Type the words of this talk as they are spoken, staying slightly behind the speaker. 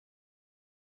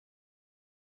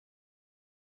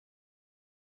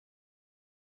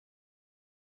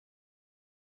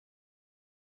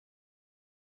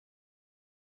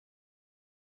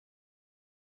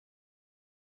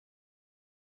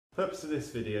The purpose of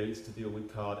this video is to deal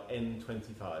with card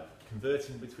N25,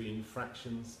 converting between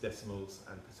fractions, decimals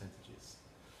and percentages.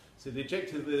 So the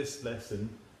objective of this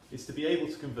lesson is to be able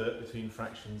to convert between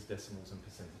fractions, decimals and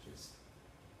percentages.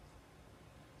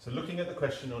 So looking at the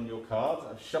question on your card,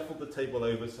 I've shuffled the table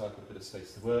over so I've got a bit of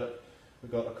space to work. We've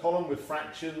got a column with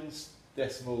fractions,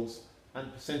 decimals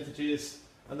and percentages,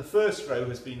 and the first row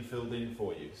has been filled in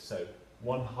for you. So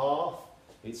 1/2,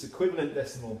 its equivalent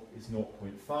decimal is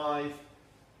 0.5,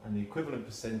 and the equivalent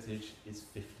percentage is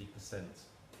 50%.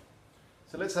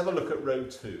 So let's have a look at row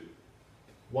 2.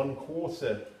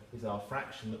 1/4 is our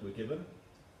fraction that we're given,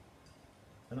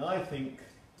 and I think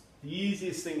the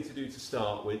easiest thing to do to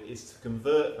start with is to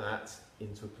convert that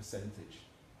into a percentage.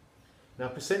 Now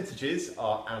percentages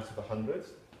are out of 100,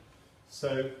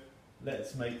 so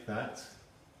let's make that,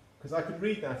 because I could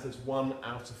read that as 1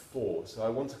 out of 4, so I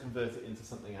want to convert it into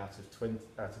something out of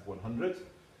 100.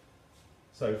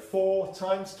 So 4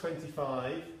 times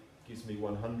 25 gives me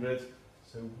 100,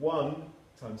 so 1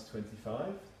 times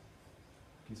 25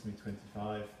 gives me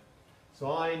 25. So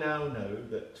I now know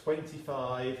that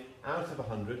 25 out of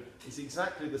 100 is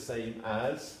exactly the same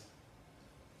as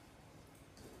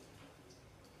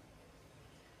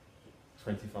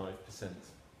 25%.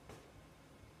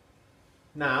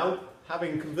 Now,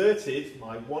 having converted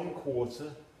my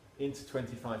 1/4 into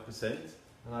 25%,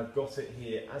 and I've got it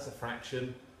here as a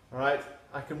fraction, all right,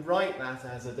 I can write that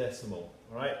as a decimal,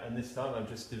 all right, and this time I'm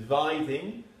just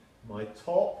dividing my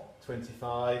top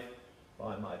 25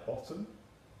 by my bottom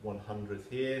 100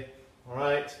 here, all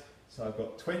right, so I've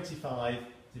got 25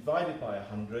 divided by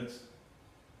 100,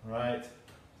 all right,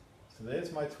 so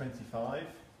there's my 25,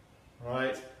 all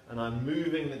right, and I'm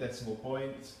moving the decimal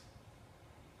point,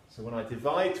 so when I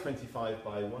divide 25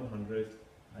 by 100,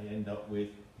 I end up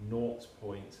with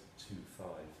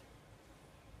 0.25,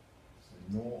 so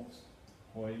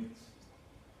 0.25.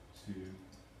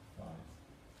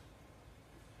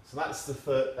 So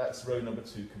that's row number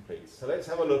 2 complete. So let's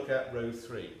have a look at row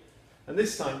 3. And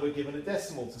this time we're given a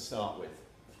decimal to start with.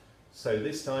 So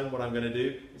this time what I'm going to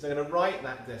do is I'm going to write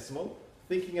that decimal,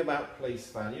 thinking about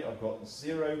place value. I've got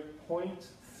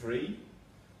 0.3,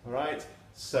 all right?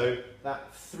 So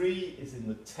that 3 is in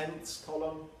the tenths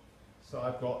column, so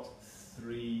I've got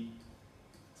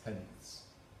 3/10.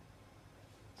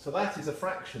 So that is a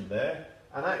fraction there,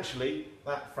 and actually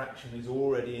that fraction is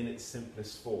already in its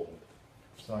simplest form.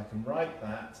 So I can write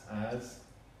that as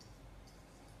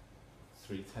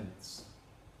 3/10.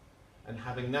 And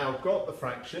having now got the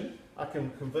fraction, I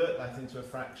can convert that into a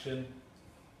fraction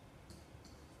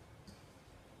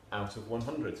out of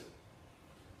 100.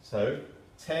 So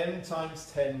 10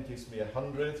 times 10 gives me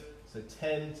 100, so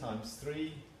 10 times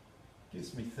 3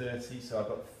 gives me 30, so I've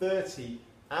got 30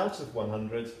 out of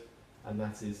 100, and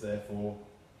that is therefore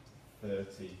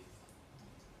 30%.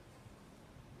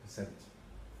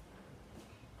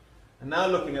 And now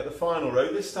looking at the final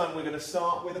row, this time we're going to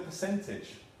start with a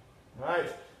percentage.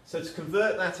 Right? So to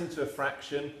convert that into a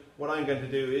fraction, what I'm going to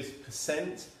do is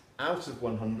percent out of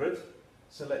 100.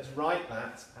 So let's write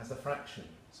that as a fraction.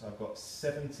 So I've got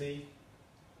 70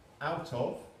 out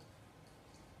of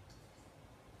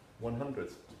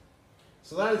 100.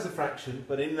 So that is a fraction,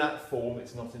 but in that form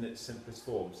it's not in its simplest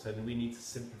form, so we need to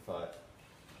simplify it.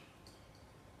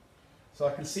 So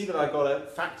I can see that I've got a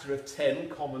factor of 10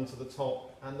 common to the top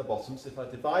and the bottom, so if I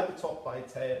divide the top by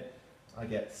 10 I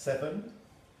get 7,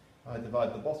 I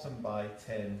divide the bottom by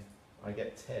 10 I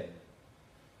get 10.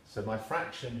 So my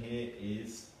fraction here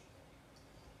is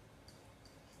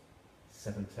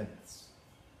 7/10.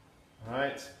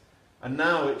 Alright? And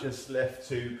now it just left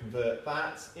to convert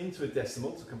that into a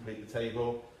decimal to complete the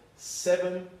table.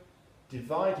 7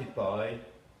 divided by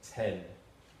 10.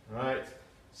 Right?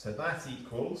 So that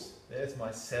equals, there's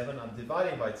my 7, I'm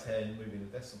dividing by 10, moving the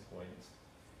decimal point,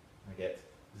 I get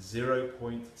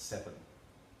 0.7.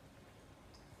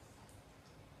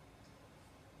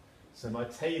 So my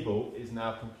table is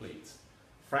now complete.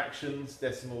 Fractions,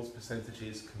 decimals,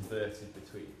 percentages converted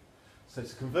between. So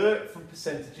to convert from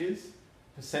percentages,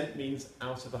 percent means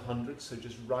out of 100, so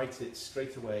just write it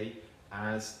straight away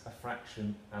as a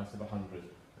fraction out of 100,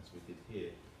 as we did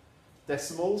here.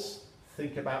 Decimals,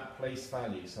 think about place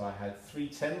value. So I had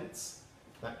 3/10,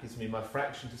 that gives me my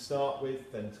fraction to start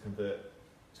with, then to convert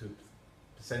to a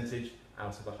percentage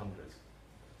out of 100.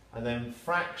 And then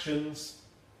fractions,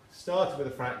 start with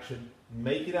a fraction,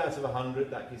 make it out of 100,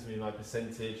 that gives me my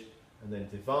percentage, and then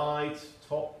divide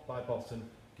top by bottom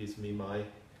gives me my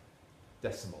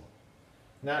decimal.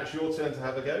 Now it's your turn to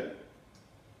have a go.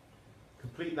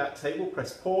 Complete that table,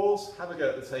 press pause, have a go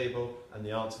at the table, and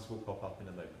the answers will pop up in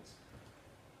a moment.